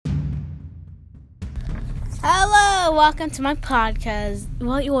Hello, welcome to my podcast.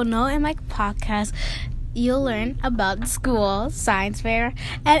 Well, you will know in my podcast, you'll learn about the school, science fair,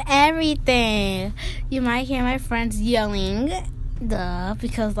 and everything. You might hear my friends yelling,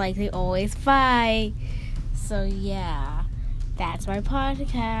 because they always fight. So yeah, that's my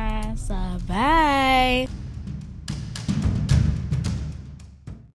podcast. Bye.